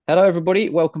Hello, everybody.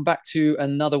 Welcome back to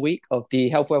another week of the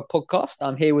Health Well podcast.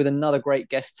 I'm here with another great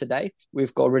guest today.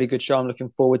 We've got a really good show I'm looking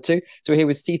forward to. So we're here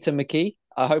with Sita Mckee.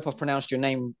 I hope I've pronounced your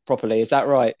name properly. Is that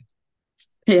right?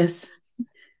 Yes,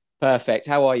 Perfect.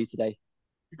 How are you today?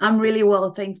 I'm really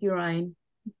well. Thank you, Ryan.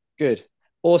 Good.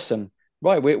 Awesome.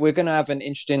 Right. We're going to have an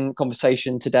interesting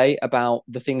conversation today about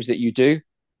the things that you do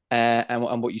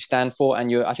and what you stand for.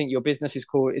 And I think your business is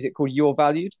it called You're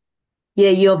Valued? Yeah,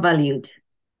 you're valued.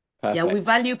 Yeah, we Perfect.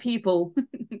 value people.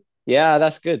 Yeah,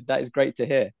 that's good. That is great to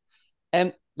hear.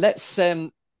 Let's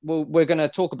we're going to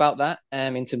talk about that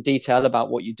in some detail about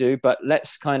what you do, but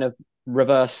let's kind of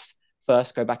reverse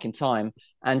first, go back in time,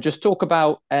 and just talk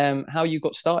about how you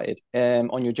got started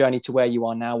on your journey to where you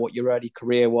are now, what your early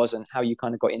career was, and how you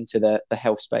kind of got into the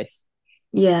health space.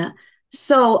 Yeah.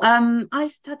 So I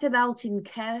started out in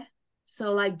care,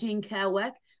 so like doing care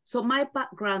work. So my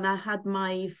background, I had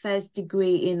my first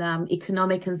degree in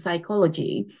economic and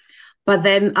psychology, but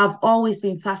then I've always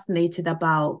been fascinated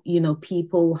about,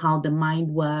 people, how the mind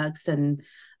works and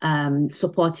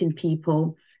supporting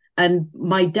people. And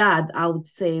my dad, I would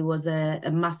say, was a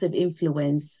massive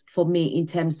influence for me in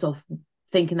terms of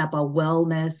thinking about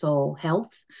wellness or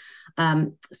health.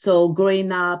 So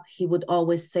growing up, he would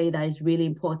always say that it's really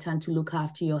important to look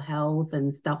after your health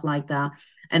and stuff like that.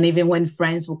 And even when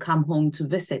friends will come home to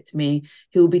visit me,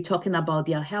 he will be talking about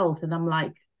their health. And I'm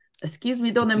like, excuse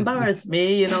me, don't embarrass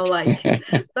me, like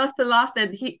that's the last.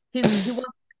 And he was a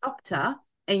doctor,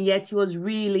 and yet he was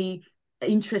really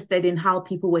interested in how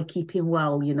people were keeping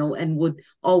well, and would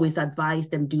always advise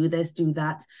them, do this, do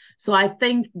that. So I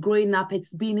think growing up,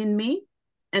 it's been in me.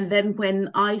 And then when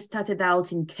I started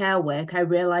out in care work, I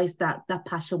realized that that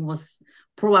passion was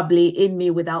probably in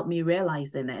me without me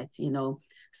realizing it.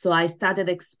 So I started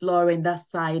exploring that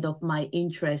side of my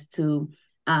interest to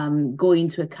go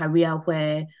into a career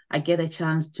where I get a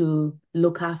chance to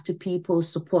look after people,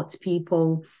 support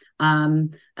people,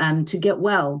 and to get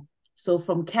well. So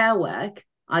from care work,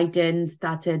 I then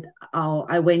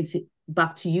I went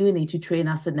back to uni to train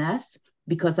as a nurse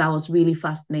because I was really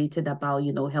fascinated about,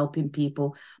 helping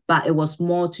people, but it was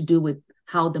more to do with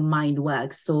how the mind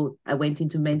works. So I went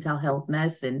into mental health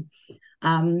nursing.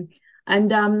 Um,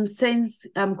 and since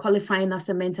qualifying as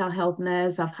a mental health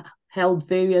nurse, I've held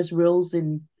various roles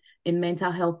in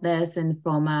mental health nursing,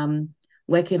 from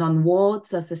working on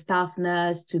wards as a staff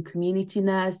nurse to community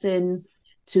nursing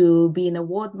to being a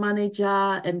ward manager,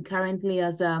 and currently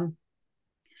as a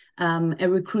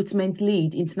recruitment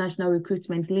lead, international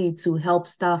recruitment lead, to help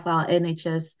staff our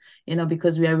NHS,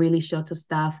 because we are really short of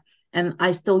staff. And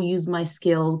I still use my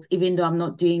skills, even though I'm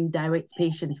not doing direct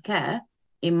patient care.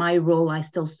 In my role, I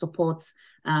still support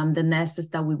the nurses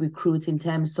that we recruit in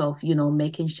terms of,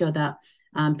 making sure that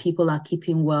people are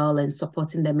keeping well and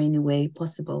supporting them any way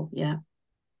possible. Yeah.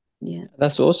 Yeah.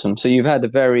 That's awesome. So you've had a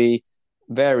very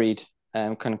varied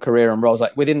kind of career and roles,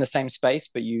 like within the same space,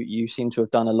 but you seem to have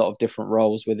done a lot of different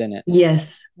roles within it.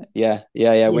 Yes. Yeah,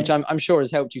 which Yes. I'm sure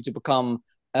has helped you to become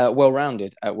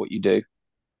well-rounded at what you do.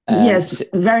 Yes, So,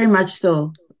 very much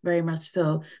so. Very much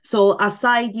so. So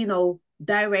aside,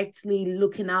 directly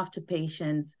looking after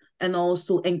patients and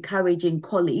also encouraging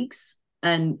colleagues.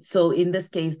 And so in this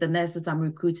case, the nurses I'm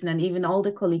recruiting and even all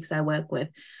the colleagues I work with,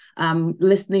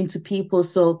 listening to people.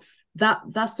 So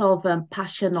that sort of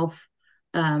passion of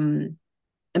um,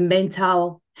 a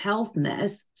mental health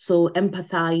nurse, so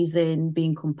empathizing,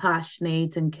 being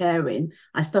compassionate and caring,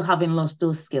 I still haven't lost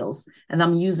those skills. And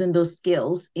I'm using those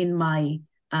skills in my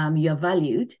You're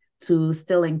Valued to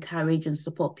still encourage and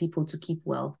support people to keep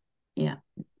well. Yeah.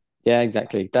 yeah,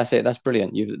 exactly. That's it. That's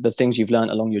brilliant. The things you've learned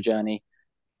along your journey,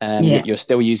 Yeah. you're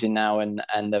still using now, and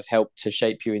have helped to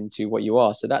shape you into what you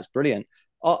are. So that's brilliant.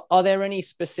 Are there any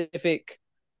specific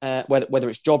whether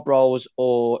it's job roles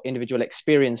or individual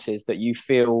experiences that you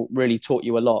feel really taught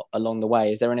you a lot along the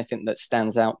way? Is there anything that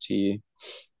stands out to you?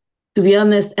 To be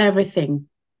honest, everything.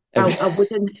 Every- I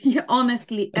wouldn't,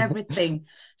 honestly, everything.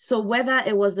 So whether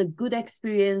it was a good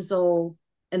experience or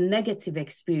a negative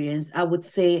experience, I would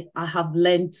say I have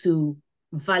learned to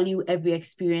value every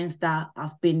experience that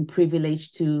I've been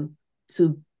privileged to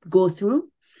go through.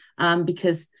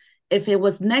 Because if it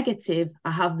was negative,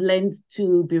 I have learned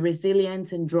to be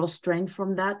resilient and draw strength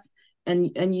from that.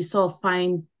 And you sort of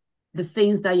find the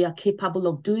things that you're capable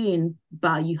of doing,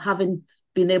 but you haven't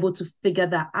been able to figure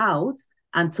that out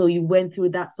until you went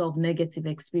through that sort of negative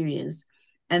experience.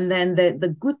 And then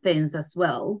the good things as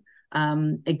well.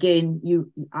 Again,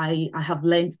 I have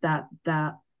learned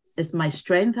that is my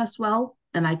strength as well,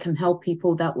 and I can help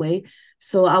people that way.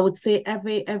 So I would say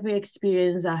every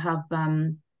experience I have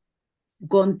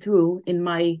gone through in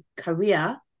my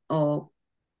career or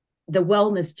the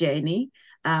wellness journey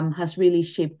has really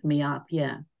shaped me up.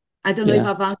 Yeah. I don't know if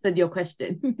Yeah. I've answered your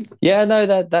question. Yeah, no,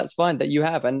 that's fine that you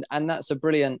have, and that's a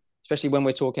brilliant, especially when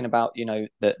we're talking about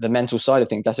the mental side of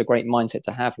things. That's a great mindset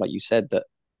to have, like you said, that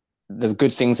the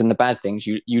good things and the bad things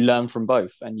you learn from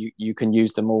both, and you can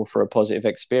use them all for a positive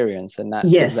experience, and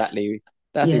Yes. that's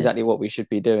Yes. exactly what we should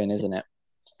be doing, isn't it?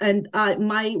 And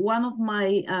my one of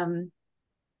my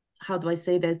how do I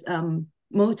say this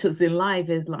motives in life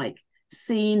is like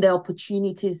seeing the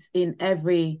opportunities in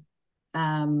every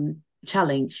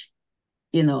challenge,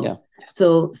 you Yeah, know.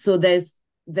 So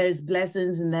there's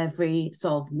blessings in every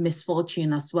sort of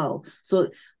misfortune as well. So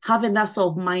having that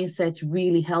sort of mindset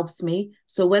really helps me.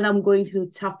 So when I'm going through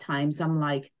tough times, I'm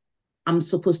like, I'm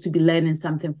supposed to be learning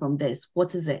something from this.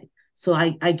 What is it? So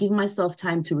I give myself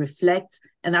time to reflect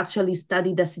and actually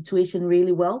study the situation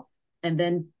really well, and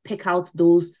then pick out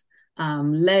those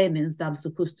learnings that I'm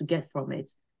supposed to get from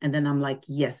it. And then I'm like,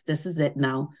 yes, this is it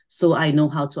now. So I know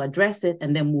how to address it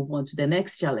and then move on to the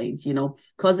next challenge,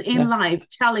 because in yeah, life,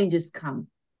 challenges come.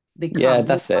 They yeah. come. No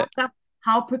That's it. matter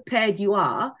how prepared you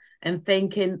are and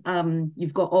thinking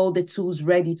you've got all the tools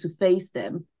ready to face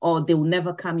them, or they will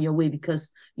never come your way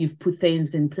because you've put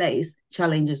things in place,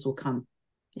 challenges will come.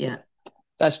 Yeah.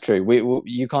 That's true.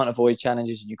 You can't avoid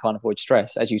challenges and you can't avoid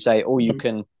stress, as you say. All you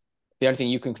Mm-hmm. can The only thing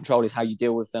you can control is how you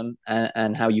deal with them,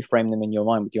 and how you frame them in your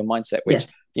mind with your mindset, which,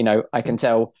 Yes. I can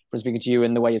tell from speaking to you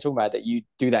and the way you're talking about it, that you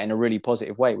do that in a really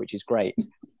positive way, which is great.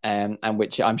 And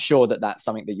which I'm sure that that's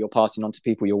something that you're passing on to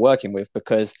people you're working with,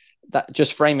 because that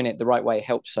just framing it the right way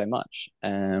helps so much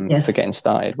for Yes. getting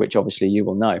started, which obviously you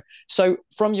will know. So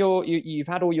from you've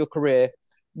had all your career,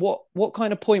 what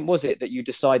kind of point was it that you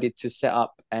decided to set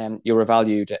up your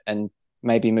Evalued and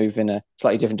maybe move in a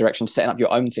slightly different direction, setting up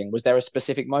your own thing? Was there a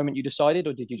specific moment you decided,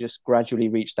 or did you just gradually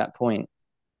reach that point?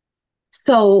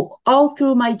 So all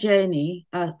through my journey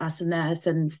as a nurse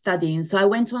and studying, so I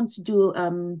went on to do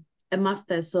a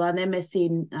master's, so an MSc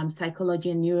in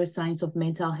psychology and neuroscience of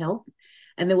mental health.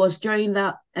 And it was during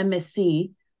that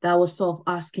MSc that I was sort of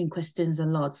asking questions a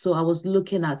lot. So I was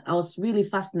really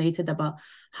fascinated about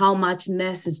how much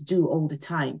nurses do all the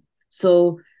time.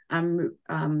 So I'm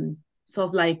sort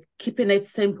of like keeping it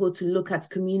simple to look at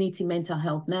community mental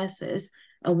health nurses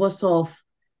and what sort of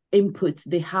inputs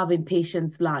they have in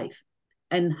patients' life,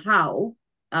 and how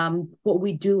what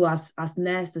we do as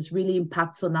nurses really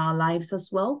impacts on our lives as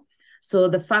well. So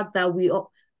the fact that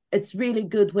it's really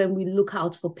good when we look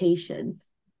out for patients,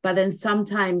 but then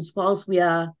sometimes whilst we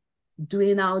are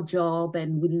doing our job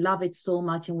and we love it so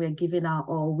much and we're giving our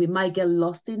all, we might get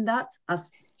lost in that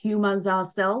as humans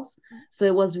ourselves. So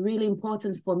it was really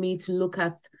important for me to look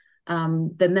at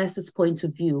the nurse's point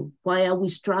of view. Why are we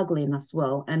struggling as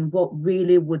well? And what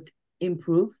really would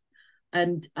improve?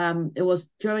 And it was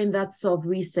during that sort of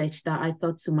research that I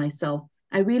thought to myself,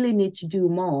 I really need to do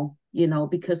more,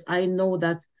 because I know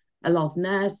that a lot of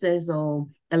nurses or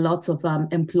a lot of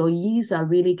employees are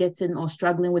really getting or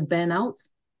struggling with burnout.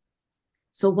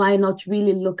 So why not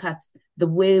really look at the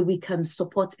way we can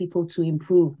support people to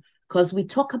improve? Because we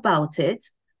talk about it,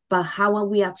 but how are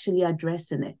we actually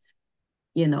addressing it?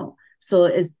 So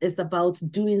it's about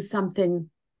doing something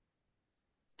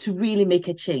to really make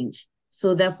a change.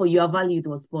 So therefore, Your Valued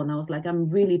was born. I was like, I'm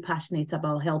really passionate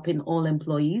about helping all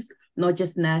employees, not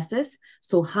just nurses.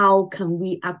 So how can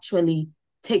we actually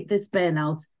take this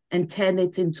burnout and turn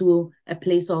it into a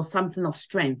place or something of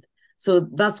strength? So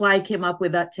that's why I came up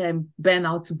with that term,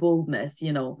 burnout to boldness.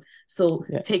 So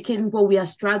Yeah, taking what we are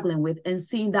struggling with and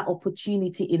seeing that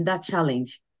opportunity in that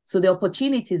challenge. So the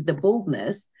opportunity is the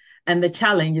boldness and the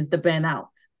challenge is the burnout.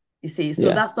 You see, so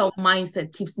yeah. that's our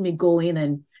mindset keeps me going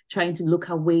and trying to look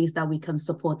at ways that we can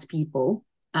support people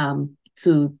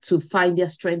to find their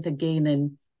strength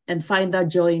again and find that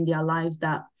joy in their lives,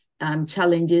 that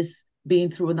challenges being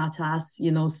thrown at us,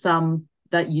 some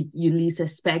that you least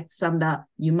expect, some that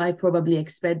you might probably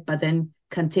expect, but then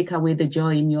can take away the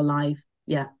joy in your life.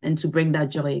 Yeah. And to bring that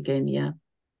joy again. Yeah.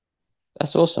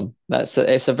 That's awesome.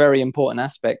 It's a very important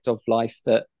aspect of life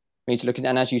that we need to look at.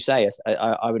 And as you say,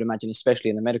 I would imagine, especially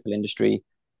in the medical industry,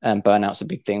 burnout's a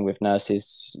big thing with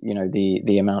nurses.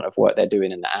 The amount of work they're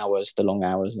doing and the hours, the long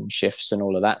hours and shifts and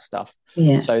all of that stuff.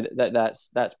 Yeah. So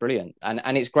that's brilliant,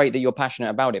 and it's great that you're passionate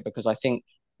about it, because I think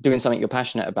doing something you're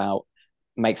passionate about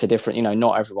makes a difference.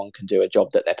 Not everyone can do a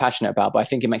job that they're passionate about, but I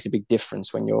think it makes a big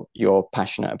difference when you're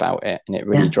passionate about it, and it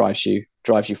really Yeah. drives you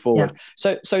Yeah. forward.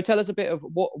 So tell us a bit of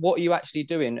what are you actually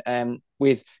doing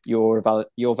with your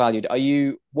Valued. Are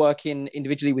you working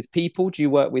individually with people? Do you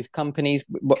work with companies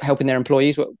helping their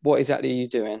employees? What exactly are you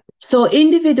doing? So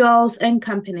individuals and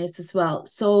companies as well.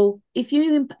 So if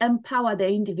you empower the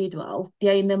individual,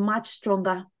 they're in a much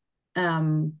stronger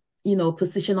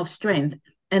position of strength,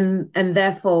 and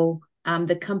therefore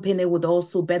the company would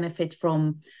also benefit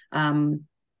from.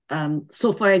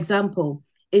 So, for example,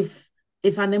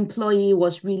 if an employee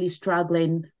was really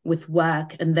struggling with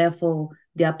work and therefore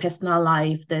their personal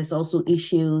life, there's also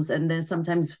issues, and then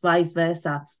sometimes vice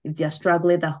versa. If they're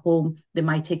struggling at home, they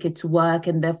might take it to work,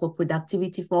 and therefore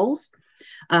productivity falls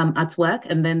at work,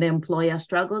 and then the employer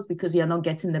struggles because you're not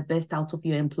getting the best out of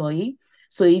your employee.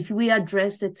 So if we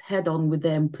address it head on with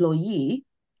the employee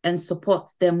and support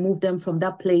them, move them from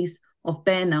that place of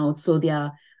burnout, so they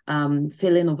are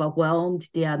feeling overwhelmed,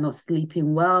 they are not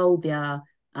sleeping well, they are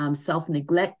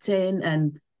self-neglecting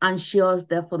and anxious,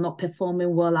 therefore not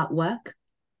performing well at work.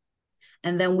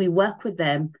 And then we work with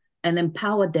them and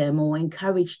empower them or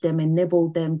encourage them, enable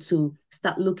them to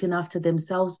start looking after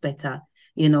themselves better,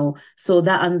 so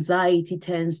that anxiety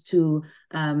tends to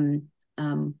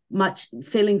much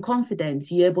feeling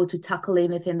confident. You're able to tackle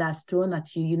anything that's thrown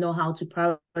at you. You know how to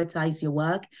prioritize your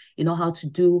work. You know how to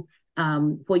do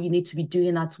what you need to be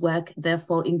doing at work,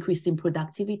 therefore increasing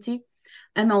productivity,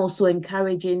 and also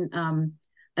encouraging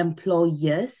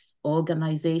employers,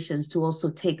 organizations to also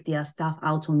take their staff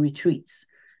out on retreats.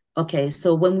 Okay,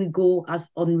 so when we go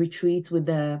on retreats with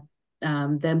the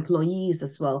employees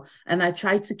as well, and I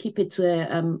try to keep it to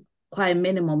a quite a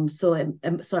minimum, so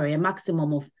a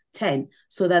maximum of 10,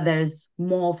 so that there's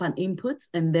more of an input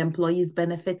and the employees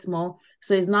benefits more.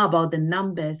 So it's not about the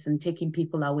numbers and taking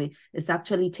people away. It's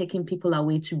actually taking people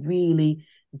away to really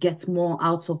get more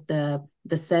out of the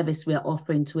service we're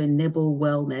offering to enable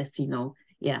wellness,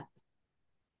 Yeah.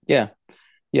 Yeah.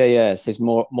 Yeah. So it's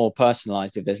more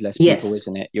personalized if there's less people, Yes.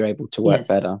 isn't it? You're able to work Yes.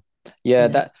 better. Yeah,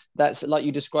 Yeah. that's like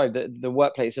you described, the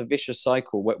workplace is a vicious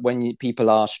cycle when people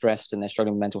are stressed and they're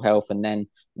struggling with mental health, and then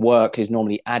work is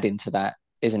normally adding to that,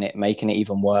 isn't it? Making it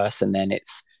even worse, and then it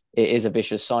is a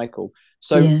vicious cycle.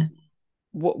 So Yeah.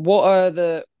 what are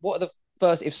the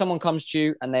first, if someone comes to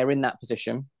you and they're in that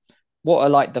position, what are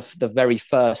like the very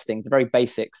first thing, the very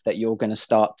basics that you're going to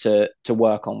start to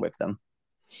work on with them?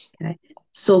 Okay.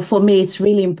 So for me, it's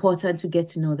really important to get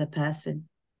to know the person.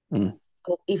 Mm.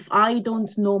 If I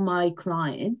don't know my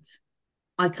client,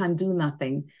 I can do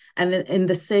nothing. And in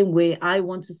the same way, I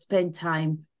want to spend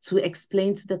time to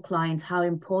explain to the client how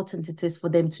important it is for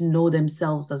them to know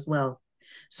themselves as well.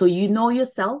 So you know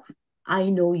yourself, I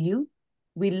know you.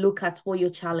 We look at what your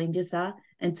challenges are,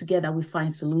 and together we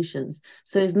find solutions.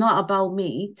 So it's not about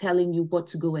me telling you what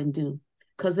to go and do,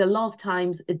 because a lot of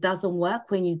times it doesn't work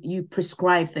when you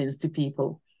prescribe things to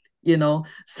people,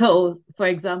 So, for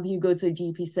example, you go to a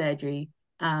GP surgery,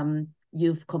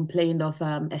 you've complained of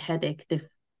a headache, they've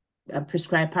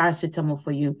prescribed paracetamol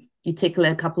for you. You take it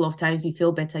a couple of times, you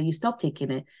feel better, you stop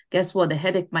taking it. Guess what? The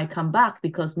headache might come back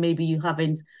because maybe you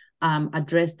haven't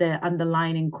addressed the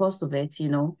underlying cause of it,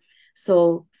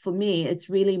 So for me, it's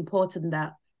really important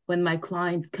that when my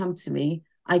clients come to me,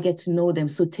 I get to know them.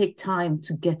 So take time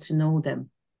to get to know them,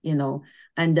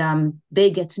 and they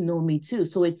get to know me too.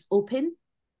 So it's open.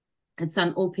 It's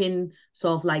an open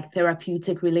sort of like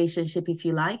therapeutic relationship, if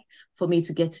you like, for me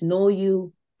to get to know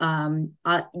you.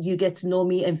 You get to know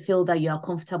me and feel that you are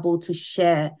comfortable to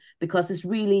share, because it's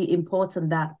really important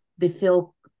that they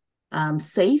feel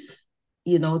safe,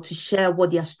 to share what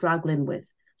they are struggling with.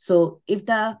 So if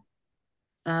the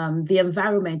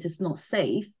environment is not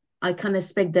safe, I can't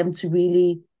expect them to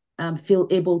really feel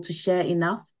able to share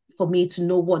enough for me to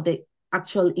know what the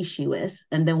actual issue is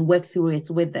and then work through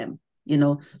it with them.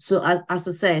 So as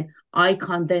I said, I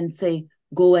can't then say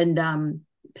go and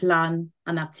plan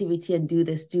an activity and do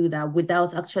this, do that,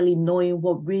 without actually knowing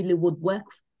what really would work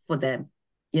for them.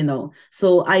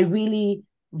 So I really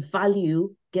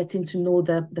value getting to know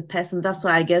the person. That's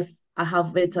why I guess I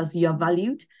have it as you are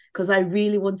valued, because I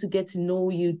really want to get to know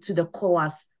you to the core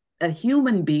as a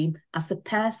human being, as a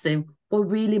person. What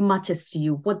really matters to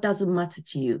you? What doesn't matter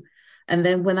to you? And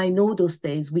then when I know those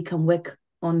things, we can work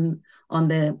on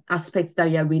the aspects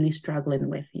that you're really struggling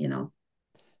with. Yeah,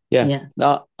 Yeah.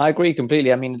 no, I agree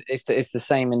completely. I mean, it's the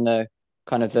same in the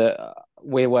kind of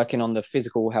we're working on the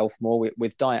physical health more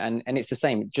with diet, and it's the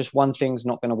same. Just one thing's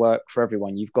not going to work for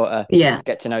everyone. You've got to Yeah.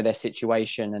 get to know their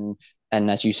situation, and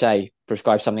as you say,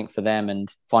 prescribe something for them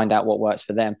and find out what works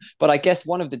for them. But I guess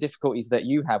one of the difficulties that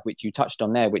you have, which you touched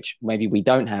on there, which maybe we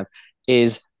don't have,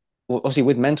 is, well, obviously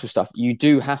with mental stuff, you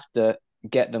do have to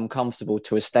get them comfortable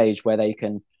to a stage where they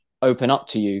can open up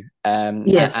to you, and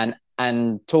Yes.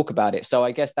 talk about it. So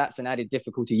I guess that's an added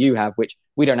difficulty you have, which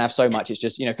we don't have so much. It's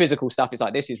just, physical stuff is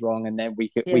like, this is wrong, and then we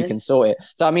can Yes. sort it.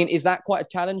 So I mean, is that quite a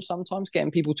challenge sometimes,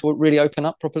 getting people to really open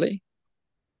up properly?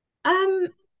 Um,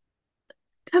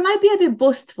 can I be a bit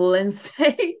boastful and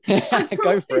say I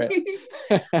Go for it.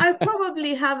 probably I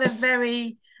probably have a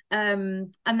very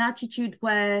an attitude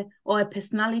where or a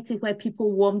personality where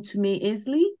people warm to me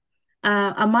easily.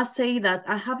 I must say that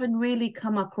I haven't really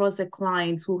come across a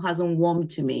client who hasn't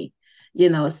warmed to me,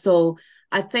 So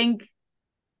I think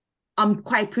I'm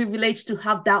quite privileged to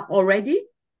have that already,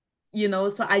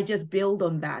 so I just build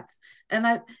on that.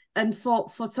 And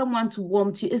for someone to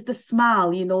warm to you is the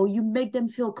smile, you make them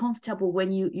feel comfortable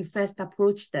when you first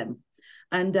approach them.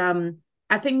 And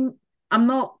I think I'm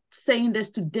not saying this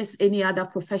to diss any other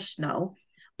professional,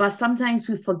 but sometimes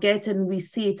we forget and we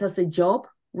see it as a job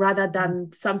rather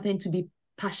than something to be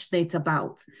passionate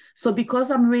about. So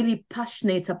because I'm really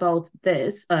passionate about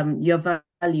this, your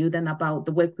value, and about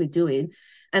the work we're doing,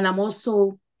 and I'm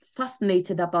also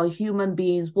fascinated about human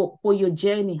beings, what your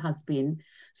journey has been.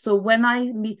 So when I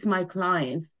meet my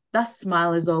clients, that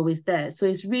smile is always there. So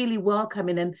it's really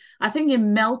welcoming. And I think it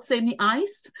melts any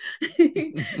ice,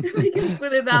 if we can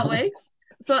put it that way.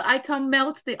 So I can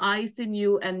melt the ice in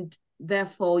you, and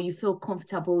therefore you feel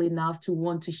comfortable enough to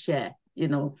want to share.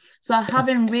 So I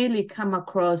haven't really come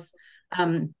across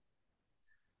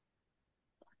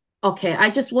okay, I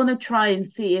just want to try and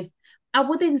see if I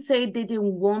wouldn't say they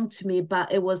didn't want me,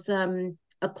 but it was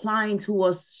a client who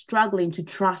was struggling to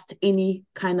trust any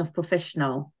kind of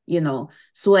professional.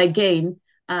 So again,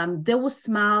 they would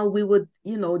smile, we would,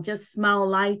 just smile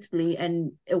lightly,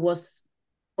 and it was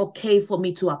okay for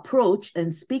me to approach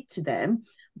and speak to them.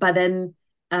 But then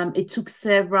it took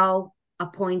several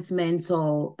appointments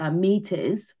or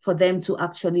meetings for them to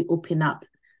actually open up.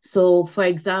 So, for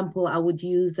example, I would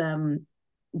use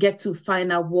get to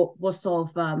find out what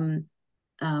sort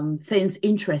of things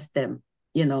interest them.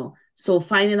 So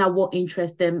finding out what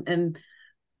interests them, and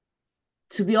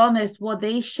to be honest, what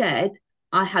they shared,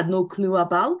 I had no clue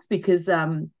about, because I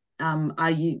mean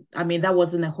that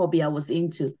wasn't a hobby I was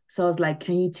into. So I was like,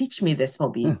 can you teach me this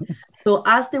hobby? So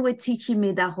as they were teaching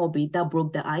me that hobby, that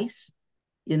broke the ice.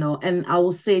 And I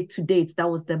will say to date, that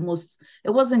was it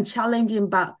wasn't challenging,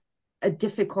 but a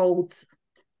difficult.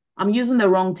 I'm using the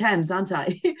wrong terms, aren't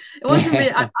I? It wasn't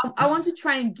really. I want to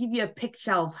try and give you a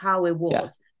picture of how it Yeah.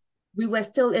 was. We were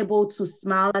still able to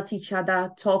smile at each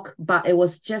other, talk, but it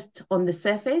was just on the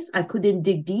surface. I couldn't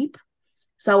dig deep.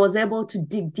 So I was able to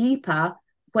dig deeper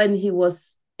when he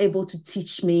was able to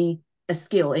teach me a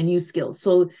new skill.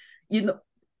 So,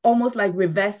 almost like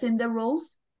reversing the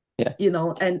roles, Yeah.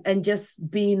 And just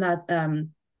being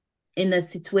in a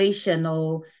situation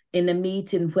or in a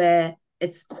meeting where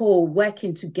it's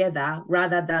working together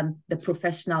rather than the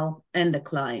professional and the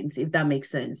clients, if that makes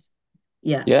sense.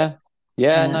 Yeah. Yeah.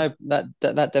 Yeah, Yeah. no,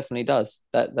 that definitely does.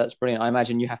 That's brilliant. I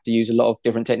imagine you have to use a lot of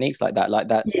different techniques like that. Like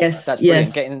that, Yes. that's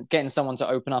brilliant. Yes. Getting someone to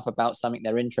open up about something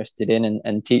they're interested in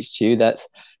and teach to you. That's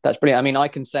brilliant. I mean, I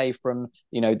can say from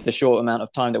the short amount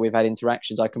of time that we've had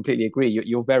interactions, I completely agree.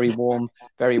 You're very warm,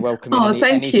 very welcoming, Oh, and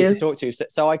thank easy to you. talk to.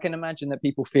 So I can imagine that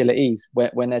people feel at ease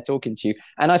when they're talking to you.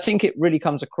 And I think it really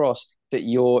comes across that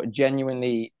you're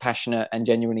genuinely passionate and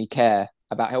genuinely care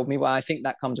about helping me. Well, I think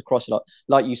that comes across a lot.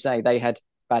 Like you say, they had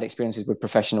bad experiences with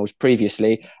professionals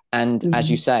previously, and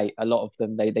as you Mhm. say, a lot of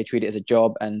them they treat it as a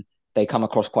job, and they come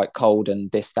across quite cold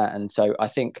and this that. And so I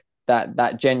think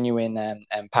that genuine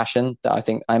passion,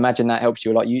 that I imagine that helps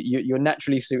you a lot. You're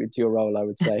naturally suited to your role, I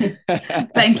would say.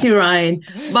 Thank you, Ryan.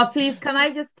 But please, can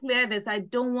I just clear this? I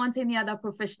don't want any other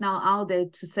professional out there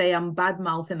to say I'm bad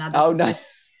mouthing other Oh no.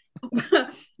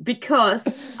 professionals.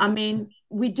 Because I mean,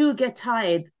 we do get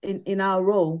tired in our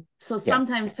role. So Yeah.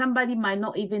 sometimes somebody might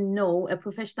not even know, a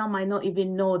professional might not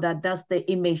even know that that's the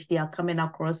image they are coming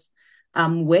across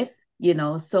with.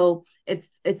 So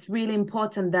it's really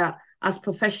important that as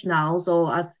professionals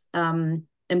or as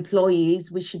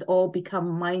employees, we should all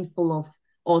become mindful of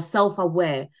or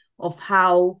self-aware of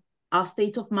how our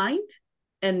state of mind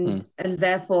Mm. and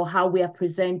therefore how we are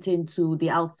presenting to the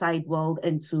outside world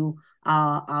and to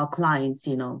our clients.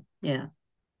 Yeah.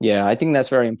 Yeah, I think that's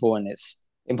very important. It's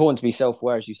important to be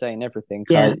self-aware, as you say, in everything.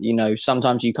 Yeah.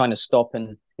 Sometimes you kind of stop,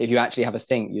 and if you actually have a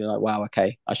think, you're like, wow,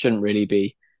 okay, I shouldn't really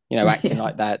be, acting Yeah.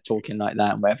 like that, talking like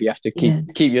that, and whatever. You have to keep Yeah.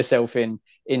 keep yourself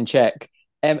in check.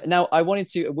 Now, I wanted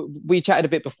to. We chatted a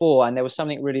bit before, and there was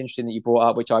something really interesting that you brought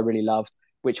up, which I really loved,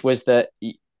 which was that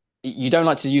you don't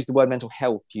like to use the word mental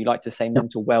health. You like to say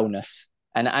mental wellness,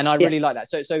 and I Yeah. really like that.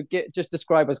 So just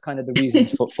describe us kind of the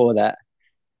reasons for that.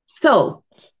 So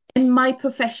in my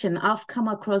profession, I've come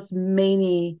across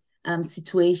many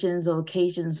situations or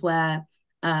occasions where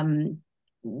um,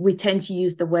 we tend to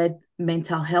use the word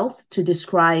mental health to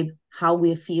describe how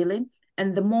we're feeling.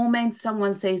 And the moment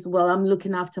someone says, well, I'm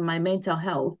looking after my mental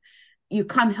health, you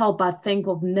can't help but think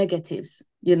of negatives.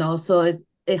 So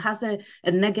it has a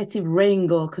negative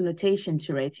ring or connotation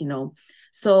to it, you know.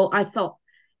 So I thought,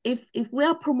 if we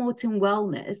are promoting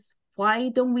wellness, why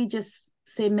don't we just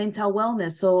say mental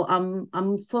wellness? So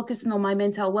I'm focusing on my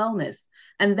mental wellness,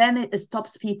 and then it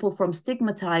stops people from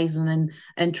stigmatizing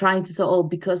and trying to say, oh,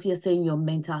 because you're saying your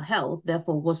mental health,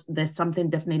 therefore there's something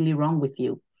definitely wrong with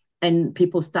you, and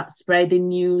people start spreading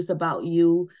news about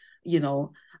you. You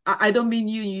know, I don't mean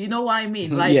you. You know what I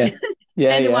mean? Yeah. Like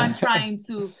Yeah, anyone yeah. trying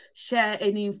to share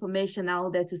any information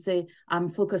out there to say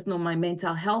I'm focusing on my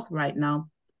mental health right now,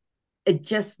 it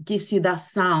just gives you that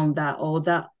sound that or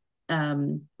that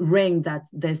ring that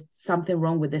there's something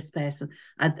wrong with this person.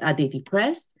 Are they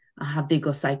depressed? Have they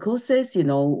got psychosis? You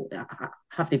know,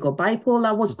 have they got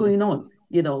bipolar? What's Mhm. going on?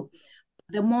 You know,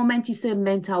 the moment you say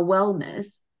mental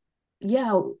wellness,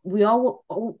 yeah, we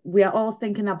are all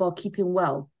thinking about keeping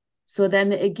well. So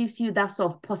then it gives you that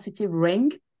sort of positive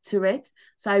ring to it.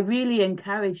 So I really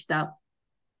encourage that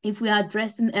if we are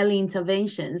addressing early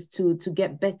interventions to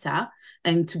get better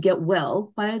and to get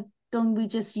well, why don't we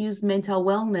just use mental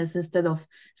wellness instead of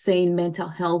saying mental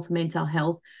health, mental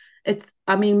health?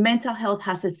 I mean, mental health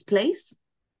has its place,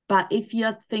 but if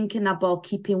you're thinking about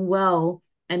keeping well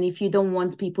and if you don't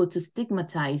want people to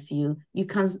stigmatize you, you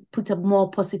can put a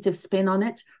more positive spin on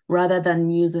it rather than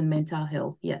using mental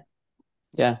health. Yeah.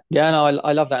 Yeah, yeah, no,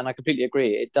 I love that, and I completely agree.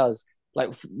 It does.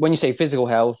 Like when you say physical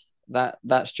health,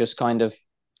 that's just kind of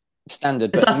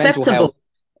standard, It's but mental health, acceptable.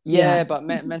 Yeah. yeah, but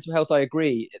mental health, I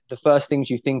agree. The first things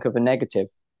you think of are negative.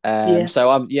 Yeah.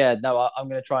 So yeah, no, I'm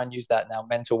going to try and use that now.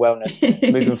 Mental wellness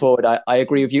moving forward. I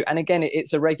agree with you. And again,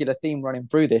 it's a regular theme running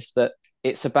through this that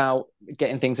it's about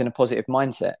getting things in a positive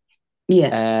mindset,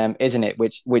 Yeah. isn't it?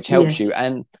 Which helps you. Yes.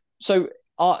 And so,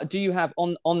 do you have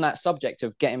on that subject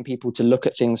of getting people to look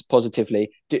at things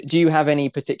positively? Do you have any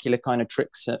particular kind of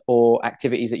tricks or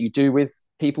activities that you do with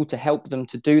people to help them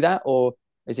to do that, or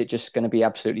is it just going to be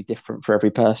absolutely different for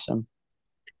every person?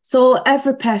 So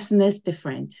every person is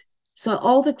different. So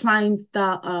all the clients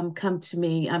that come to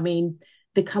me, I mean,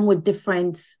 they come with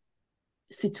different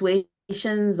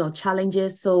situations or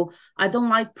challenges. So I don't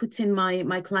like putting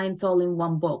my clients all in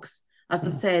one box. As I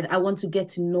said, I want to get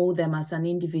to know them as an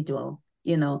individual,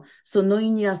 you know. So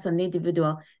knowing you as an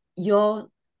individual, your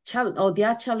or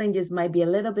their challenges might be a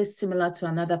little bit similar to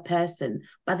another person,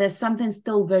 but there's something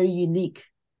still very unique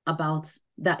about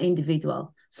that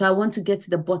individual. So I want to get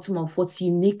to the bottom of what's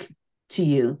unique to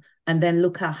you and then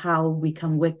look at how we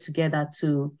can work together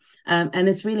to and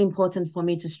it's really important for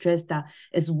me to stress that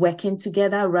it's working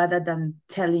together rather than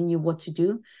telling you what to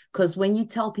do. Because when you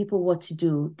tell people what to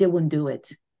do, they won't do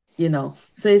it, you know.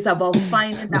 So it's about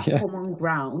finding that Yeah. common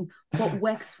ground, what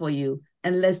works for you,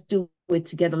 and let's do it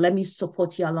together. Let me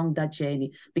support you along that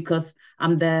journey because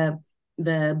I'm the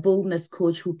boldness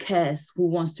coach who cares, who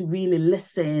wants to really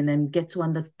listen and get to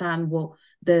understand what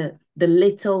the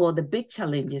little or the big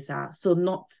challenges are. So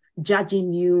not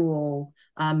judging you or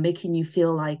making you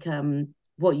feel like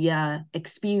what you're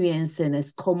experiencing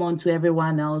is common to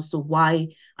everyone else. So why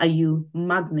are you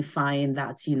magnifying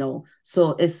that, you know?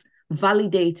 So it's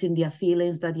validating their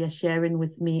feelings that they're sharing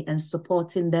with me and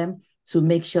supporting them to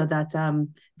make sure that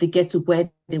they get to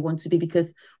where they want to be,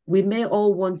 because we may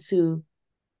all want to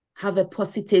have a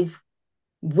positive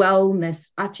wellness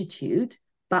attitude,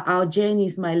 but our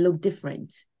journeys might look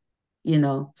different, you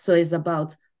know. So it's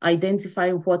about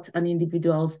identifying what an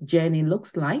individual's journey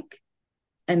looks like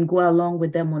and go along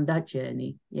with them on that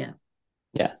journey. Yeah.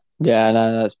 Yeah. Yeah,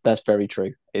 no, that's very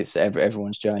true. It's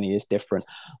everyone's journey is different.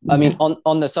 I mean, Yeah.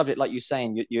 on the subject, like you're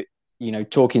saying, you know,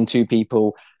 talking to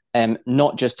people,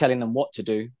 not just telling them what to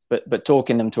do, but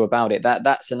talking them to about it.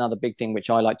 That's another big thing which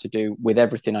I like to do with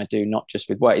everything I do, not just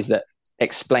with work, is that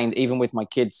explain, even with my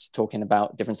kids talking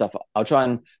about different stuff.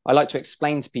 I like to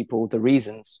explain to people the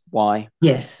reasons why,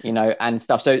 Yes. you know, and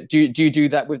stuff. So do you do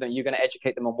that with them? You're going to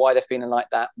educate them on why they're feeling like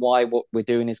that, why what we're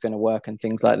doing is going to work, and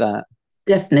things like that.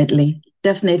 Definitely.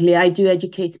 Definitely. I do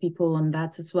educate people on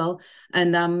that as well.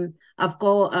 And I've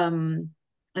got an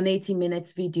 80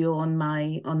 minutes video on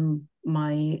my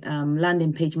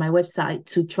landing page, my website,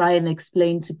 to try and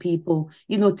explain to people,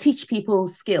 you know, teach people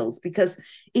skills. Because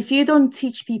if you don't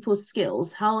teach people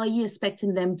skills, how are you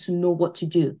expecting them to know what to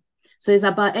do? So it's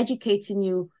about educating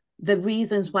you the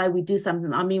reasons why we do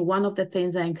something. I mean, one of the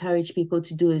things I encourage people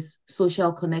to do is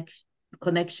social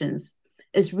connections.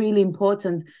 It's really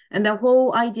important. And the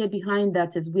whole idea behind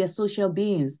that is we are social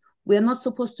beings. We are not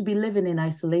supposed to be living in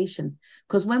isolation,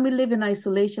 because when we live in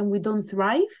isolation, we don't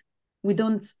thrive. We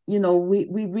don't, you know, we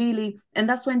really, and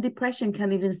that's when depression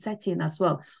can even set in as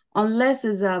well. Unless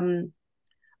it's um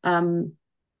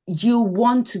you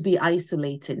want to be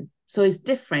isolating. So it's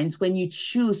different when you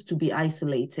choose to be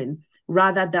isolating,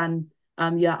 rather than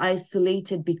you're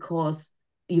isolated because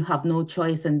you have no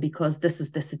choice and because this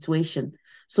is the situation.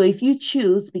 So if you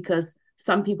choose, because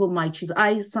some people might choose,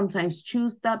 I sometimes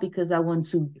choose that because I want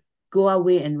to go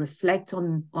away and reflect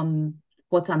on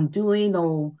what I'm doing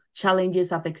or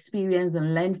challenges I've experienced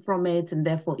and learn from it and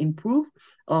therefore improve.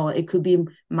 Or it could be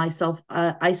myself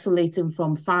isolating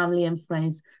from family and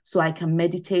friends so I can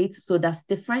meditate. So that's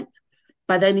different.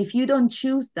 But then if you don't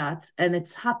choose that and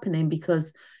it's happening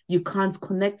because you can't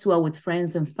connect well with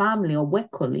friends and family or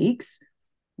work colleagues,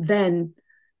 then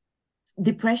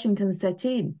depression can set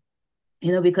in,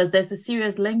 because there's a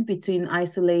serious link between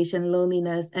isolation,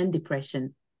 loneliness, and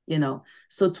depression,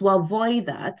 So to avoid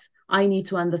that, I need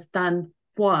to understand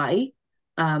why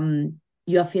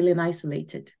you are feeling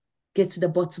isolated. Get to the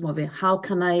bottom of it. How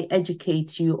can I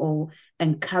educate you or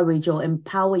encourage or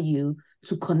empower you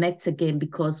to connect again?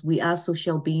 Because we are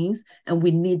social beings and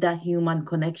we need that human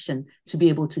connection to be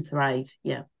able to thrive.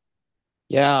 Yeah.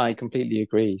 Yeah, I completely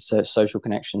agree. So social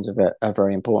connections are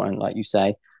very important, like you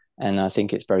say. And I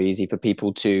think it's very easy for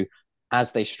people to,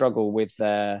 as they struggle with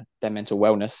their mental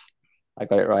wellness, I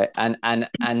got it right,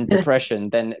 and depression,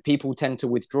 then people tend to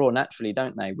withdraw naturally,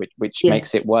 don't they? Which Yes.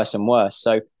 makes it worse and worse.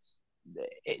 So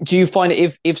do you find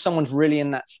if someone's really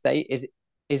in that state,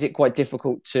 is it quite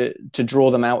difficult to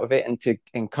draw them out of it and to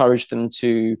encourage them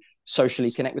to socially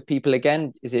connect with people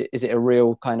again? Is it a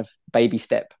real kind of baby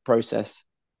step process?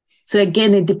 So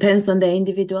again, it depends on the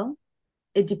individual.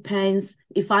 It depends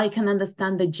if I can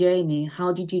understand the journey.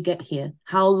 How did you get here?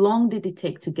 How long did it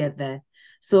take to get there?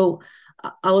 So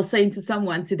I was saying to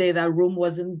someone today that Rome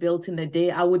wasn't built in a day.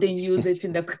 I wouldn't use it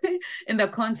in the in the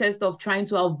context of trying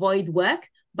to avoid work,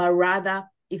 but rather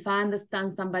if I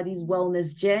understand somebody's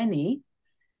wellness journey,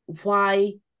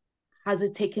 why has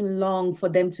it taken long for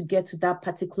them to get to that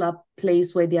particular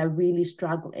place where they are really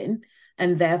struggling?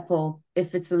 And therefore,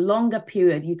 if it's a longer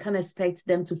period, you can expect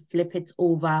them to flip it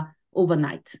over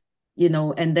overnight,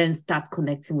 and then start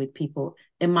connecting with people.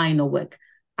 It might not work.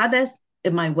 Others,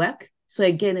 it might work. So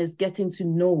again, it's getting to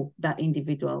know that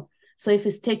individual. So if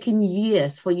it's taking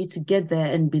years for you to get there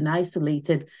and been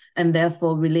isolated, and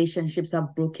therefore relationships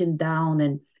have broken down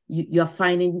and you're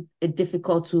finding it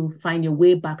difficult to find your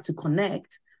way back to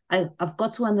connect, I've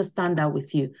got to understand that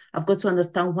with you. I've got to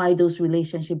understand why those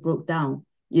relationships broke down,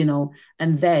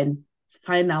 and then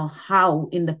find out how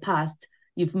in the past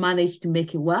you've managed to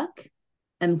make it work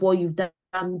and what you've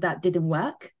done that didn't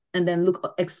work. And then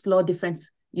explore different,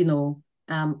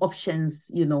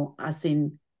 options, as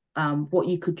in what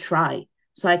you could try.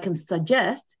 So I can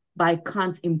suggest, but I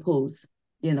can't impose,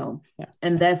 Yeah.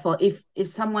 And therefore, if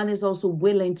someone is also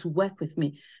willing to work with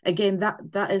me, again,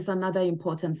 that is another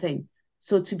important thing.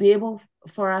 So to be able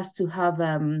for us to have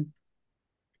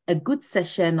a good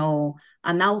session or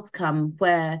an outcome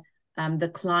where the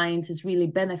client is really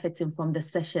benefiting from the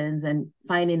sessions and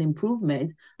finding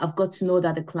improvement, I've got to know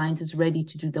that the client is ready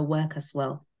to do the work as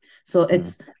well. So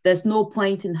there's no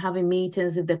point in having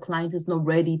meetings if the client is not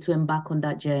ready to embark on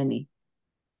that journey,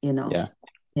 Yeah.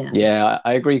 Yeah. Yeah,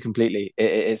 I agree completely.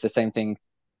 It's the same thing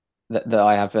that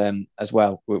I have as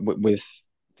well with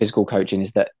physical coaching,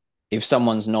 is that if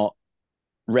someone's not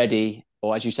ready,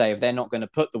 or as you say, if they're not going to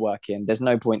put the work in, there's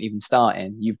no point even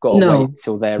starting. You've got to wait No,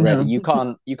 till they're ready.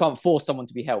 no. You can't force someone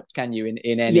to be helped, can you?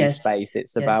 In any Yes, space,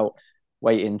 it's yes. about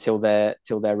waiting till they're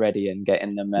ready and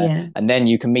getting them, Yeah. and then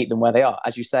you can meet them where they are,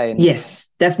 as you say, and Yes,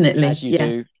 definitely. as you Yeah.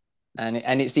 do.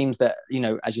 And it seems that,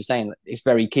 as you're saying, it's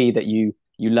very key that you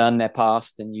learn their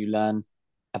past and you learn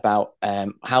about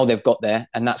how they've got there,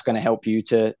 and that's going to help you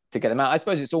to get them out. I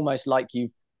suppose it's almost like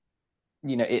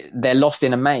they're lost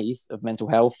in a maze of mental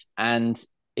health, and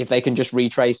if they can just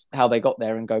retrace how they got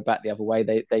there and go back the other way,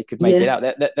 they could make it Yeah.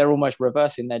 out. They're almost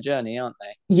reversing their journey, aren't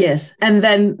they? Yes. And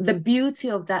then the beauty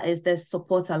of that is there's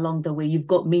support along the way. You've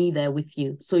got me there with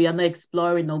you. So you're not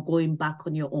exploring or going back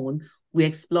on your own. We're Yeah.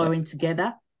 exploring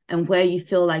together. And where you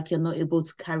feel like you're not able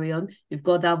to carry on, you've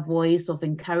got that voice of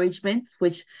encouragement,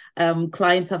 which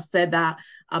clients have said that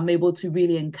I'm able to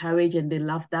really encourage and they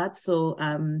love that. So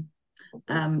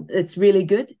it's really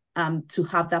good to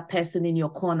have that person in your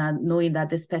corner, knowing that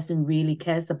this person really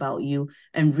cares about you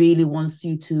and really wants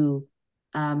you to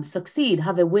succeed,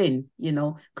 have a win,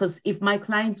 because if my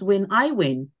clients win, I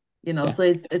win, Yeah. so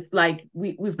it's like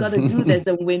we've got to do this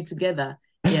and win together.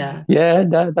 Yeah. Yeah,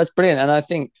 that's brilliant. And I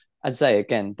think, I'd say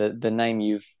again, the name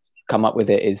you've come up with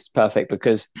it is perfect,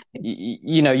 because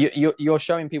you're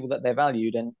showing people that they're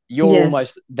valued, and you're Yes.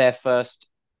 almost their first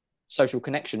social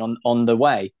connection on the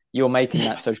way. you're making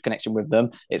that social connection with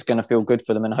them, it's going to feel good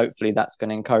for them, and hopefully that's going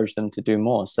to encourage them to do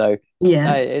more. So no,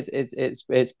 Yeah,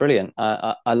 it's brilliant.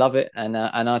 I love it, and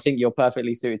I think you're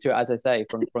perfectly suited to it. As I say,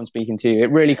 from speaking to you,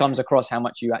 it really comes across how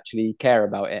much you actually care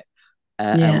about it,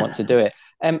 and want yeah. to do it.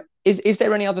 Is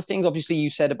there any other things? Obviously, you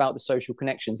said about the social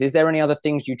connections. Is there any other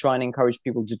things you try and encourage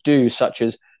people to do, such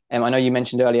as I know you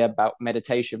mentioned earlier about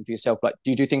meditation for yourself. Like,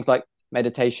 do you do things like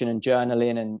meditation and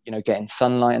journaling, and getting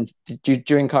sunlight? And do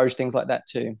you encourage things like that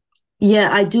too? Yeah,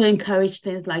 I do encourage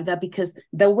things like that because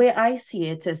the way I see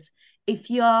it is if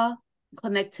you're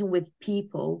connecting with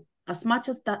people, as much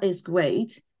as that is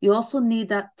great, you also need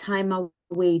that time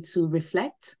away to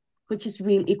reflect, which is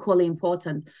really equally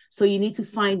important. So you need to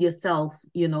find yourself,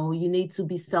 you need to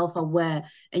be self-aware,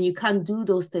 and you can't do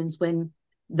those things when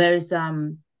there's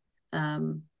um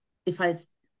if I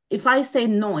if I say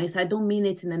noise, I don't mean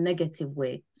it in a negative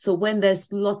way. So when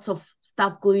there's lots of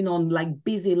stuff going on, like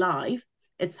busy life,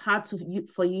 it's hard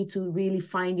for you to really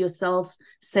find yourself,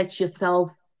 set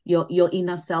yourself, your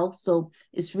inner self. So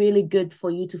it's really good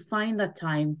for you to find that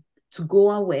time to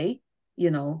go away,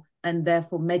 and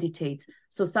therefore meditate.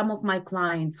 So some of my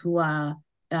clients who are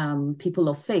people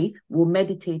of faith will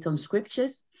meditate on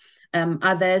scriptures.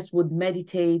 Others would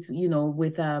meditate,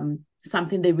 with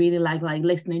something they really like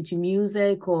listening to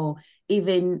music, or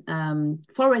even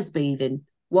forest bathing,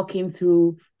 walking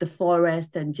through the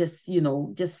forest and just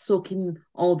soaking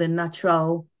all the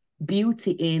natural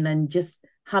beauty in, and just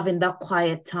having that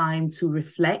quiet time to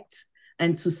reflect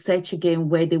and to search again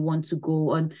where they want to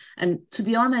go. And to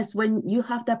be honest, when you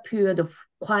have that period of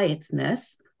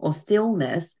quietness or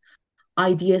stillness,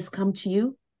 ideas come to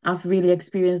you. I've really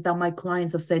experienced that. My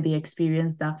clients have said they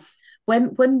experienced that.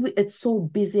 It's so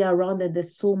busy around and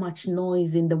there's so much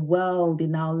noise in the world,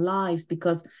 in our lives,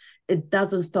 because it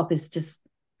doesn't stop. It's just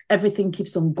everything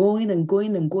keeps on going and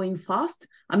going and going fast.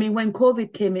 I mean, when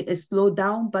COVID came, it slowed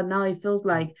down, but now it feels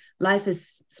like life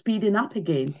is speeding up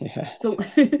again. Yeah. So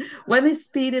when it's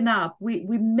speeding up, we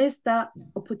miss that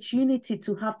opportunity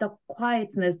to have that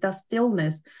quietness, that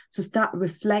stillness, to start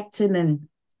reflecting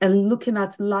and looking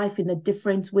at life in a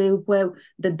different way, where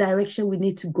the direction we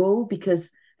need to go,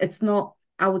 because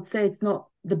I would say it's not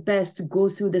the best to go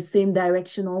through the same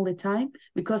direction all the time,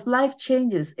 because life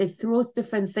changes. It throws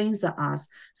different things at us.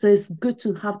 So it's good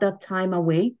to have that time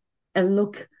away and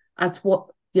look at what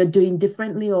you're doing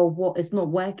differently or what is not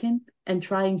working, and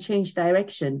try and change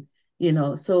direction,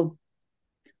 So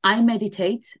I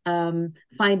meditate, find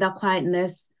that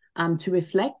quietness, to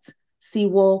reflect, see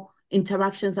what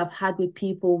interactions I've had with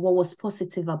people, what was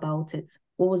positive about it,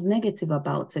 what was negative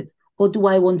about it, what do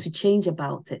I want to change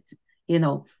about it,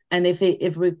 And if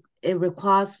it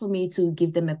requires for me to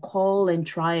give them a call and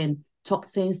try and talk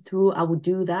things through, I would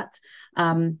do that.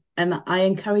 And I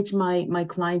encourage my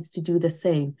clients to do the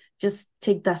same. Just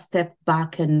take that step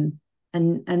back and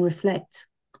reflect,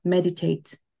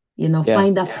 meditate. Yeah.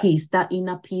 Find that peace, that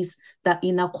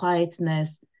inner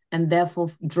quietness, and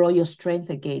therefore draw your strength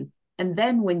again. And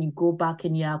then when you go back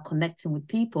and you are connecting with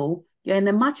people, you're in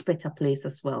a much better place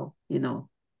as well. Yeah.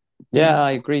 Yeah,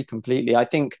 I agree completely. I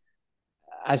think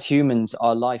as humans,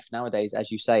 our life nowadays,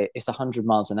 as you say, it's 100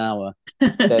 miles an hour.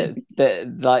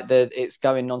 It's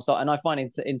going nonstop. And I find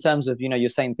in terms of, you're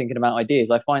saying thinking about ideas,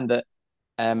 I find that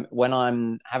when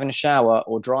I'm having a shower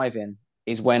or driving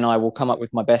is when I will come up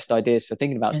with my best ideas for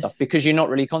thinking about stuff, Yes. because you're not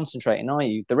really concentrating, are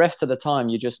you? The rest of the time,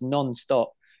 you're just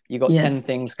non-stop. You got 10 Yes.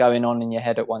 things going on in your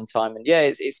head at one time. And yeah,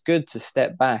 it's good to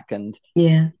step back and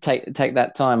Yeah. take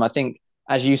that time. I think,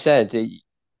 as you said,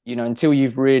 until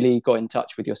you've really got in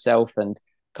touch with yourself and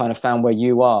kind of found where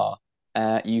you are,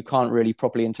 you can't really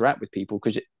properly interact with people,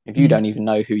 because if you Yeah. don't even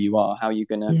know who you are, how are you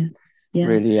gonna Yeah. Yeah.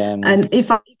 really And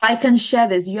if I can share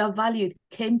this, your value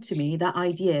came to me, that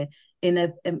idea, in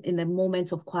a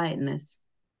moment of quietness.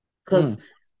 Because mm,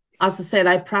 as I said,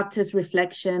 I practice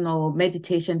reflection or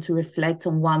meditation to reflect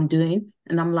on what I'm doing.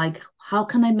 And I'm like, how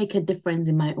can I make a difference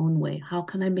in my own way? How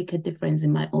can I make a difference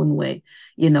in my own way?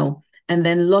 And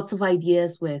then lots of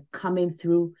ideas were coming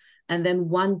through. And then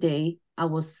one day I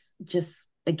was just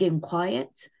again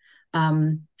quiet.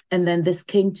 And then this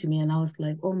came to me and I was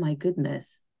like, oh my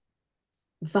goodness,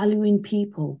 valuing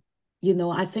people.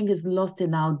 I think is lost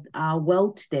in our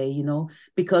world today,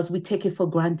 because we take it for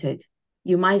granted.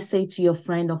 You might say to your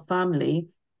friend or family,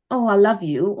 oh, I love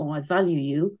you or I value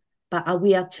you, but are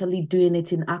we actually doing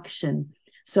it in action?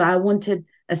 So I wanted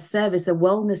a service, a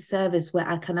wellness service where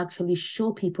I can actually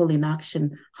show people in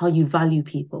action how you value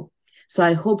people. So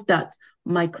I hope that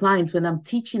my clients, when I'm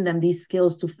teaching them these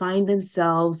skills to find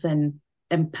themselves and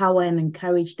empower and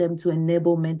encourage them to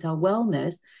enable mental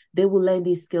wellness, they will learn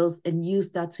these skills and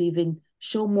use that to even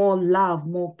show more love,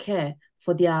 more care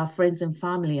for their friends and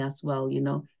family as well,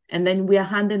 and then we are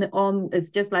handing it on. It's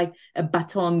just like a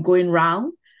baton going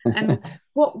round. And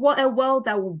what a world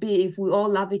that would be if we all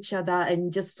love each other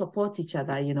and just support each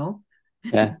other.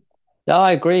 Yeah. No,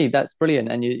 I agree. That's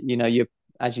brilliant. And you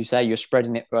as you say, you're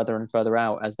spreading it further and further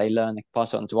out as they learn, they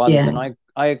pass it on to others. Yeah. And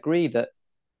I agree that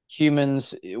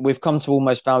humans, we've come to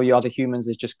almost value other humans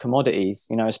as just commodities,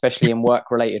 especially in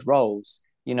work related roles.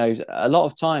 A lot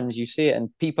of times you see it and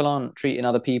people aren't treating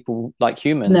other people like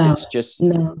humans. No, It's just,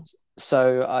 no.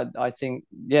 so I think,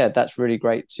 yeah, that's really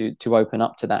great to open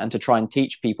up to that and to try and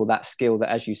teach people that skill that,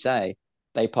 as you say,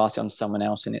 they pass it on to someone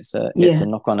else and it's a Yeah,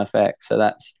 knock-on effect. So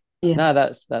yeah,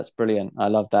 that's brilliant. I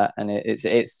love that, and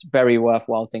it's very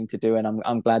worthwhile thing to do, and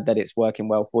I'm glad that it's working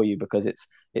well for you because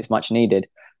it's much needed.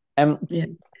 Um, yeah.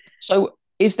 so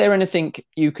is there anything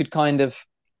you could kind of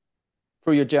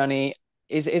through your journey?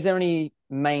 Is there any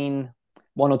main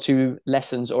one or two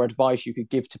lessons or advice you could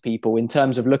give to people in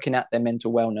terms of looking at their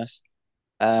mental wellness?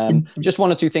 Just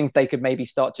one or two things they could maybe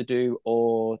start to do,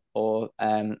 or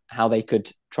how they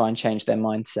could try and change their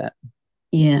mindset.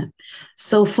 Yeah.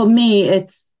 So for me,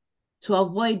 it's to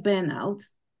avoid burnout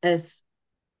is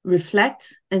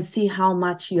reflect and see how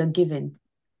much you're giving.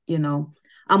 You know,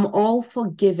 I'm all for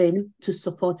giving to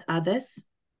support others,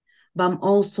 but I'm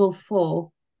also for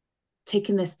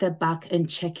taking a step back and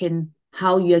checking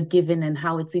how you're giving and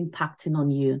how it's impacting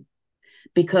on you.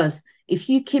 Because if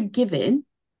you keep giving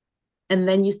and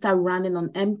then you start running on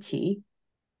empty,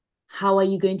 how are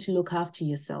you going to look after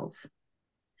yourself?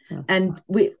 Yeah. And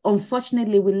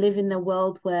unfortunately we live in a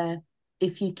world where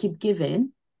if you keep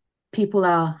giving, people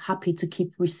are happy to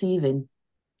keep receiving.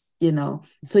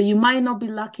 So you might not be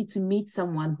lucky to meet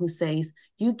someone who says,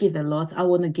 you give a lot, I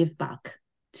want to give back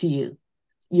to you.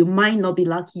 You might not be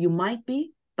lucky, you might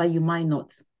be, but you might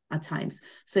not at times.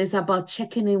 So it's about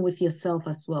checking in with yourself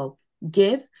as well.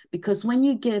 Give, because when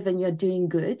you give and you're doing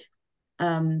good,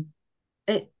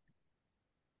 it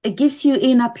it gives you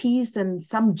inner peace and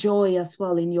some joy as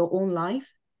well in your own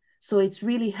life. So it's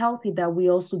really healthy that we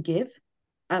also give.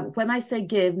 When I say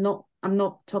give, I'm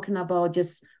not talking about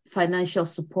just financial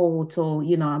support or,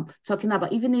 I'm talking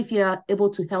about even if you're able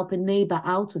to help a neighbor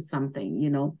out with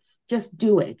something, just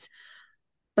do it.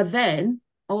 But then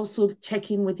also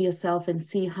check in with yourself and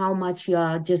see how much you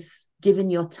are just giving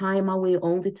your time away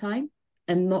all the time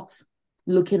and not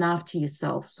looking after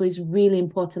yourself. So it's really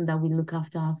important that we look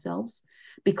after ourselves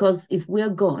because if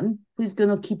we're gone, who's going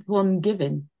to keep on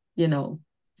giving?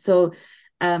 So,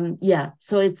 yeah.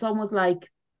 So it's almost like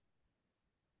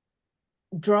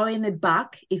drawing it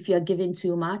back if you're giving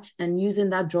too much and using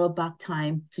that drawback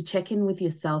time to check in with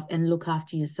yourself and look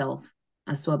after yourself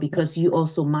as well, because you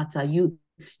also matter. You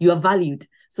are valued.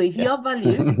 So if Yeah. you're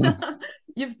valued,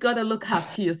 you've got to look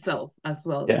after yourself as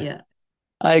well. Yeah. Yeah.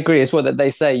 I agree. It's what that they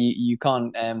say. You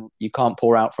can't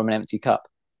pour out from an empty cup,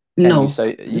 can you? No, So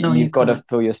no, you've you got to can't.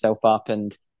 fill yourself up.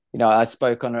 And I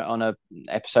spoke on a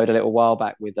episode a little while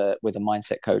back with a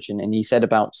mindset coach, and he said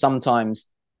about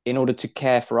sometimes in order to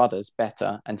care for others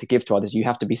better and to give to others, you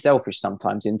have to be selfish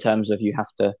sometimes in terms of you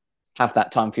have to have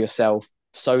that time for yourself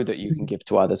so that you can give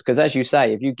to others. Because as you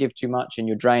say, if you give too much and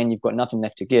you're drained, you've got nothing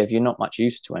left to give. You're not much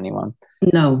use to anyone.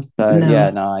 No, So yeah, no.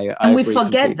 no, I And we agree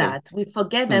forget completely. that. We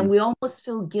forget and Mm, we almost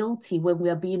feel guilty when we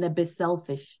are being a bit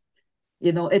selfish.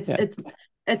 It's yeah. it's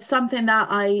it's something that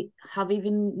I have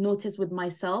even noticed with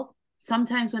myself.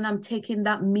 Sometimes when I'm taking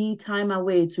that me time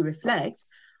away to reflect,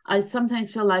 I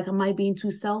sometimes feel like am I being too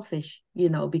selfish,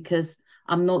 because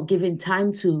I'm not giving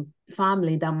time to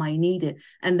family that might need it.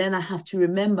 And then I have to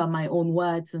remember my own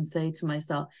words and say to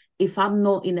myself, if I'm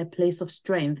not in a place of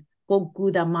strength, what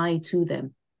good am I to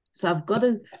them? So I've got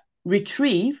to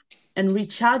retrieve and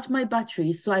recharge my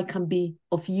batteries so I can be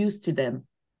of use to them.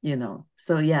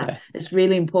 So yeah, Yeah. it's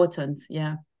really important.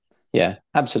 Yeah. Yeah,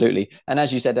 absolutely. And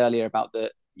as you said earlier about the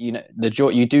joy,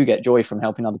 you do get joy from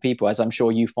helping other people, as I'm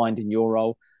sure you find in your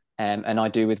role, and I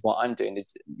do with what I'm doing.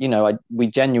 We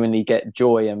genuinely get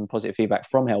joy and positive feedback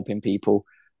from helping people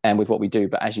and with what we do.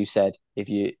 But as you said, if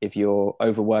you're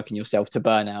overworking yourself to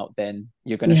burn out, then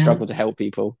you're going to Yeah. struggle to help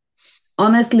people.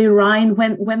 Honestly, Ryan,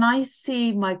 when I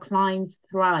see my clients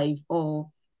thrive or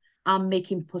I'm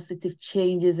making positive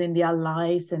changes in their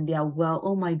lives and their well,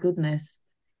 oh my goodness.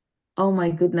 Oh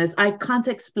my goodness. I can't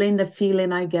explain the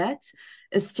feeling I get.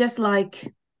 It's just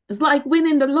like it's like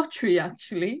winning the lottery,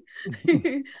 actually.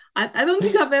 I don't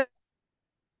think I've ever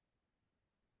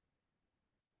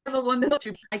won the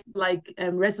lottery.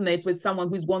 Resonate with someone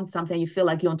who's won something, you feel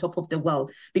like you're on top of the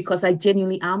world because I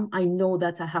genuinely am. I know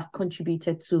that I have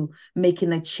contributed to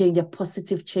making a change, a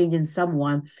positive change in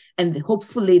someone, and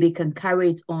hopefully they can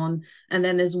carry it on. And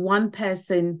then there's one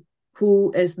person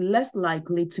who is less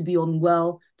likely to be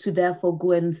unwell to therefore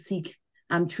go and seek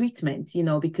treatment,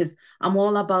 because I'm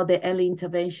all about the early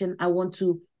intervention. I want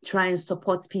to try and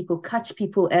support people, catch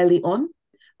people early on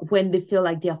when they feel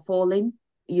like they're falling,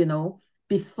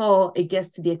 before it gets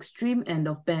to the extreme end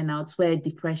of burnout where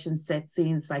depression sets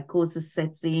in, psychosis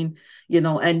sets in,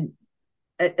 and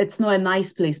it's not a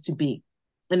nice place to be.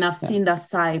 And I've seen that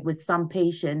side with some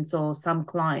patients or some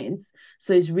clients.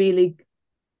 So it's really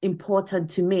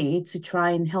important to me to try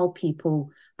and help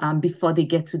people before they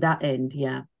get to that end.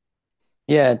 Yeah.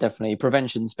 Yeah, definitely.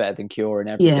 Prevention's better than cure and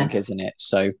everything, Yeah. isn't it?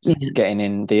 So Yeah. getting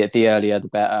in the earlier the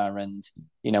better. And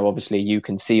obviously you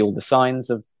can see all the signs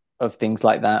of things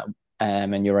like that,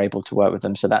 and you're able to work with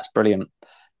them. So that's brilliant.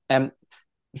 Um,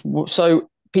 so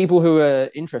people who are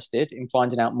interested in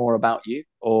finding out more about you,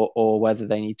 or whether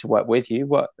they need to work with you,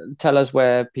 tell us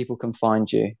where people can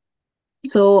find you.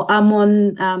 So I'm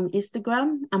on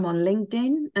Instagram, I'm on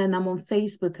LinkedIn, and I'm on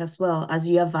Facebook as well as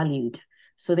You Are Valued.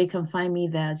 So they can find me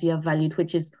there as You Are Valued,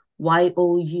 which is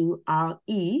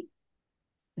YOUREVALUED.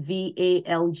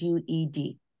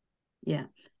 Yeah.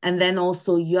 And then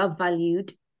also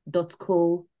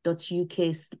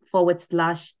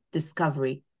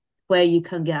youarevalued.co.uk/discovery, where you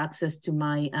can get access to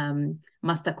my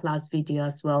masterclass video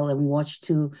as well and watch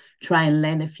to try and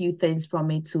learn a few things from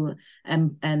it to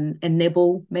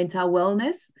enable mental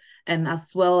wellness, and as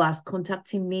well as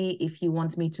contacting me if you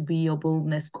want me to be your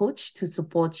boldness coach to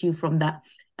support you from that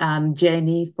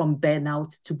journey from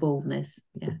burnout to boldness.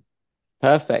 Yeah.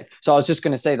 Perfect. So I was just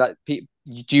going to say, like, do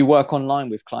you work online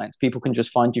with clients? People can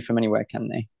just find you from anywhere, can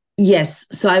they? Yes,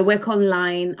 so I work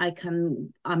online. I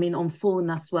mean, on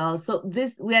phone as well. So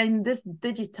we are in this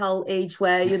digital age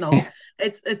where,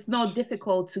 it's not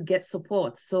difficult to get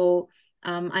support. So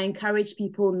I encourage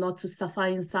people not to suffer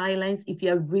in silence. If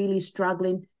you're really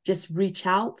struggling, just reach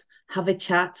out, have a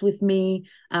chat with me,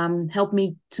 help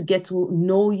me to get to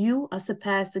know you as a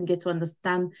person, get to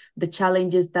understand the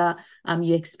challenges that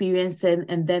you're experiencing,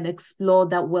 and then explore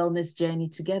that wellness journey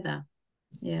together.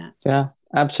 Yeah. Yeah,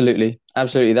 absolutely.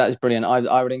 Absolutely. That is brilliant.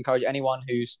 I would encourage anyone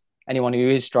who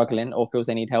is struggling or feels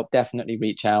they need help, definitely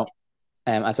reach out.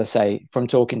 As I say, from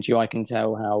talking to you, I can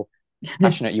tell how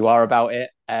passionate you are about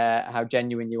it, how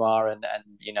genuine you are, and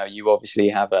you obviously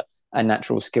have a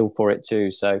natural skill for it too.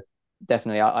 So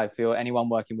definitely, I feel anyone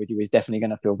working with you is definitely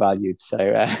going to feel valued.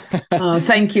 So Oh,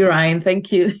 thank you, Ryan.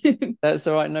 Thank you. that's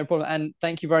all right, no problem. And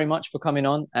thank you very much for coming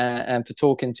on, and for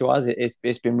talking to us.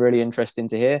 It's been really interesting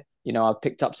to hear. I've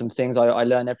picked up some things. I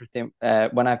learn everything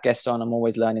when I have guests on. I'm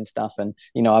always learning stuff, and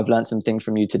I've learned some things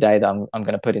from you today that I'm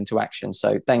going to put into action.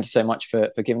 So thank you so much for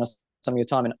giving us some of your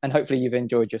time, and hopefully you've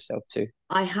enjoyed yourself too.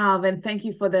 I have, and thank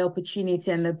you for the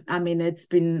opportunity. And I mean, it's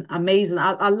been amazing.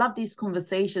 I love these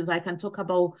conversations. I can talk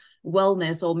about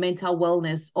wellness or mental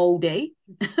wellness all day.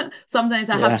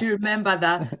 Sometimes I have Yeah. to remember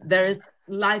that there is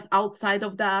life outside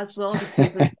of that as well,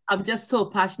 because I'm just so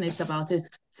passionate about it.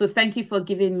 So thank you for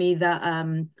giving me that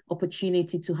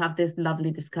opportunity to have this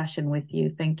lovely discussion with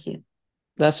you. Thank you.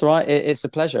 That's right. It's a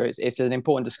pleasure. It's an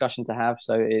important discussion to have,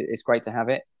 so it's great to have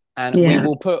it. And we Yeah.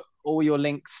 will put all your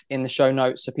links in the show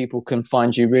notes so people can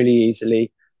find you really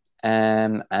easily.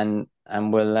 And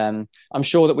we'll I'm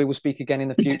sure that we will speak again in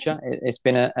the future. It's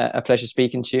been a pleasure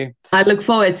speaking to you. I look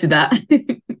forward to that.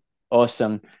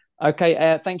 Awesome.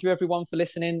 Okay, thank you everyone for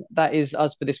listening. That is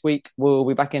us for this week. We'll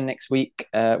be back in next week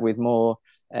with more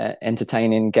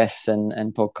entertaining guests and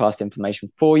podcast information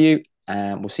for you.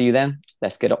 And we'll see you then.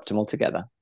 Let's get optimal together.